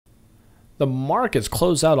The markets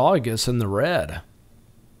close out August in the red.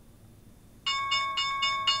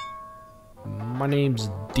 My name's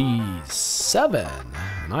D7,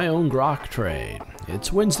 and I own Grok Trade.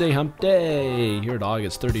 It's Wednesday Hump Day here at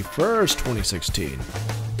August 31st, 2016.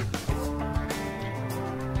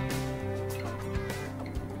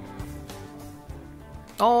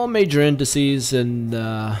 All major indices in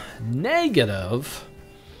negative,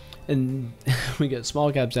 and we get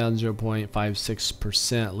small caps down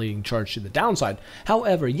 0.56%, leading charge to the downside.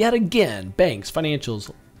 However, yet again, banks, financials,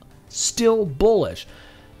 still bullish.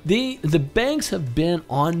 The banks have been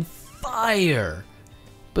on fire,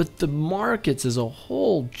 but the markets as a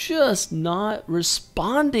whole just not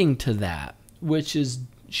responding to that, which is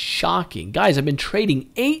shocking. Guys, I've been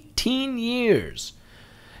trading 18 years,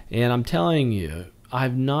 and I'm telling you,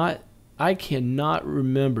 I cannot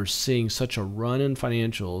remember seeing such a run in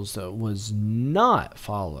financials that was not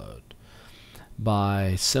followed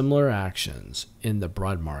by similar actions in the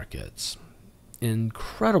broad markets.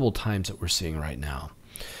 Incredible times that we're seeing right now.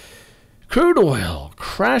 Crude oil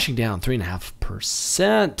crashing down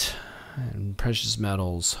 3.5%, and precious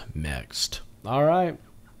metals mixed. All right,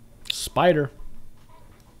 Spider.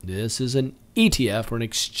 This is an ETF or an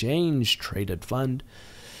exchange traded fund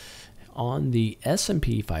on the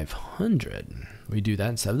S&P 500. We do that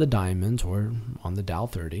instead of the diamonds or on the Dow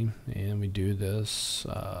 30, and we do this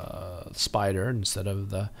Spider instead of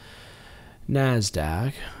the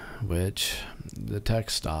NASDAQ, which the tech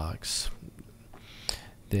stocks,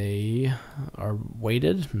 they are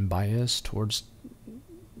weighted and biased towards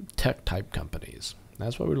tech type companies.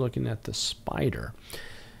 That's why we're looking at the Spider.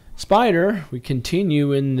 Spider, we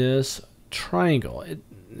continue in this triangle.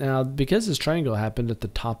 Now, because this triangle happened at the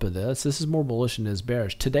top of this is more bullish than it is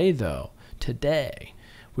bearish. Today, though,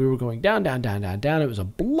 we were going down, down, down, down, down. It was a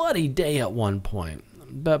bloody day at one point.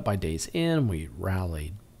 But by day's end, we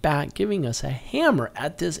rallied back, giving us a hammer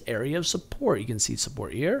at this area of support. You can see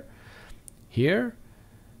support here, here,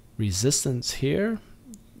 resistance here.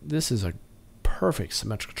 This is a perfect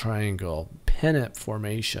symmetrical triangle, pennant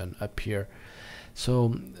formation up here.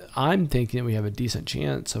 So I'm thinking we have a decent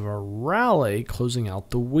chance of a rally closing out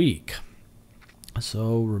the week.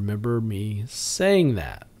 So remember me saying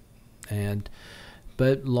that.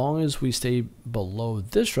 But long as we stay below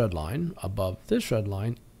this red line, above this red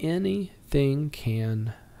line, anything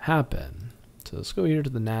can happen. So let's go here to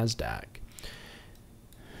the NASDAQ.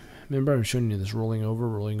 Remember, I'm showing you this rolling over,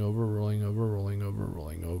 rolling over, rolling over, rolling over,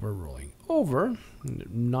 rolling over, rolling over.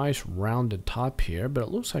 Nice rounded top here, but it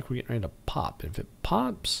looks like we're getting ready to pop. If it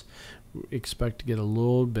pops, we expect to get a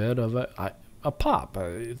little bit of a pop.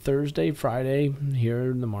 Thursday, Friday here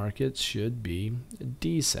in the markets should be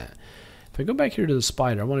decent. If I go back here to the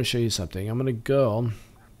Spider, I want to show you something. I'm going to go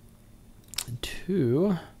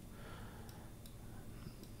to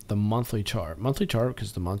the monthly chart. Monthly chart,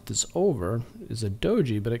 because the month is over, is a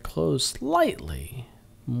doji, but it closed slightly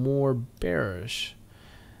more bearish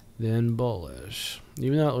than bullish.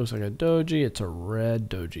 Even though it looks like a doji, it's a red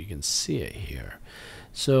doji. You can see it here.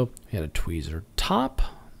 So we had a tweezer top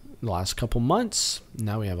the last couple months.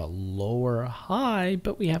 Now we have a lower high,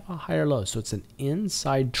 but we have a higher low. So it's an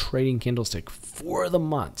inside trading candlestick for the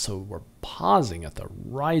month. So we're pausing at the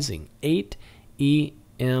rising 8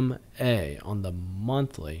 EMA on the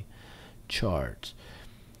monthly chart.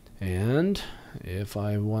 And if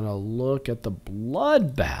I want to look at the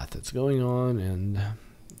bloodbath that's going on in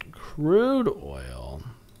crude oil,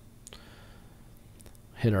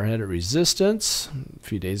 hit our head at resistance. A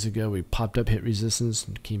few days ago we popped up, hit resistance,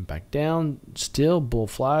 and came back down. Still bull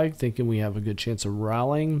flag, thinking we have a good chance of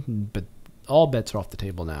rallying, but all bets are off the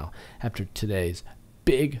table now after today's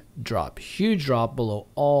big drop, huge drop below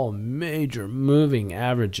all major moving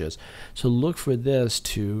averages. So look for this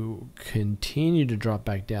to continue to drop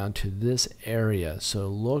back down to this area. So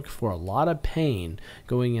look for a lot of pain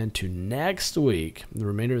going into next week, the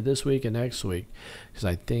remainder of this week and next week, because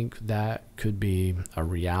I think that could be a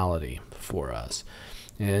reality for us.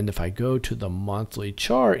 And if I go to the monthly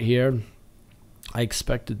chart here, I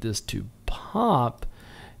expected this to pop,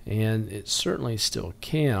 and it certainly still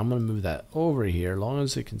can. I'm going to move that over here, as long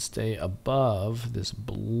as it can stay above this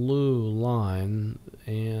blue line.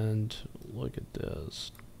 And look at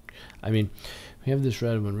this. I mean, we have this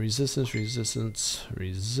red one, resistance, resistance,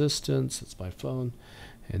 resistance. It's my phone.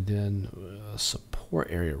 And then support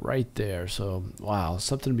area right there. So, wow,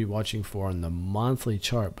 something to be watching for on the monthly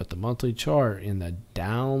chart. But the monthly chart in the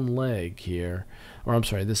down leg here, or I'm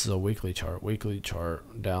sorry, this is a weekly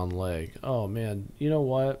chart down leg. Oh man, you know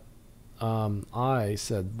what? I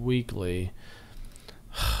said weekly.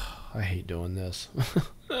 I hate doing this.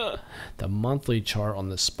 The monthly chart on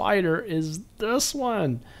the Spider is this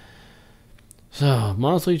one. So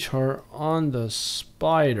monthly chart on the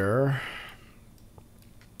spider.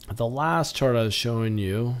 The last chart I was showing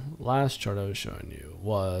you was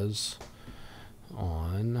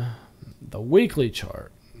on the weekly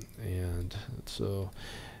chart. And so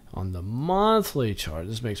on the monthly chart,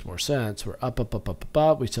 this makes more sense. We're up, up, up, up, up,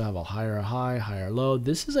 up. We still have a higher high, higher low.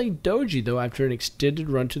 This is a doji, though, after an extended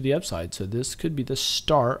run to the upside. So this could be the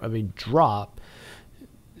start of a drop.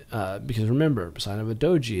 Because remember, sign of a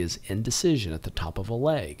doji is indecision at the top of a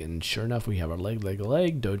leg. And sure enough, we have our leg, leg,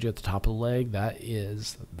 leg, doji at the top of the leg. That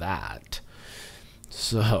is that.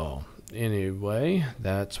 So anyway,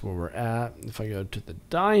 that's where we're at. If I go to the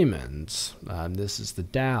diamonds, this is the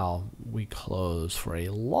Dow. We close for a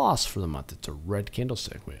loss for the month. It's a red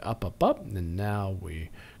candlestick. We up, up, up, and now we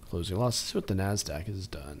closing loss. Let's see what the NASDAQ has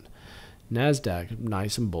done. NASDAQ,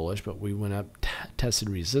 nice and bullish, but we went up, tested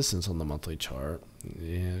resistance on the monthly chart.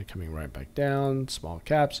 Yeah, coming right back down. Small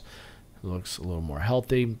caps looks a little more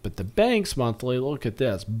healthy. But the banks monthly, look at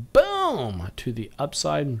this. Boom! To the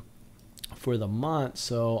upside for the month.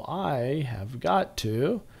 So I have got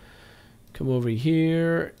to come over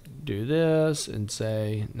here, do this, and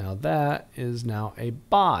say, now that is now a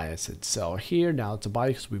buy. I said sell here. Now it's a buy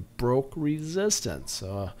because we broke resistance.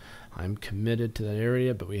 So I'm committed to that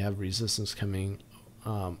area, but we have resistance coming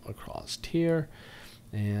across here.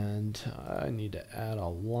 And I need to add a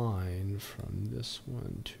line from this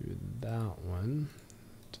one to that one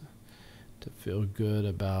to feel good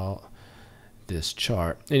about this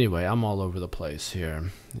chart. Anyway, I'm all over the place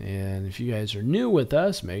here. And if you guys are new with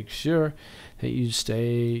us, make sure that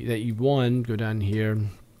you go down here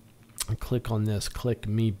and click on this click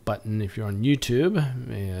me button if you're on YouTube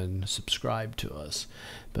and subscribe to us.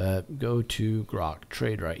 But go to Grok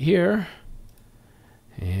Trade right here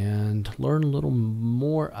and learn a little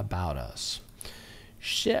more about us.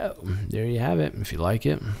 So there you have it. If you like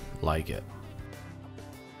it, like it.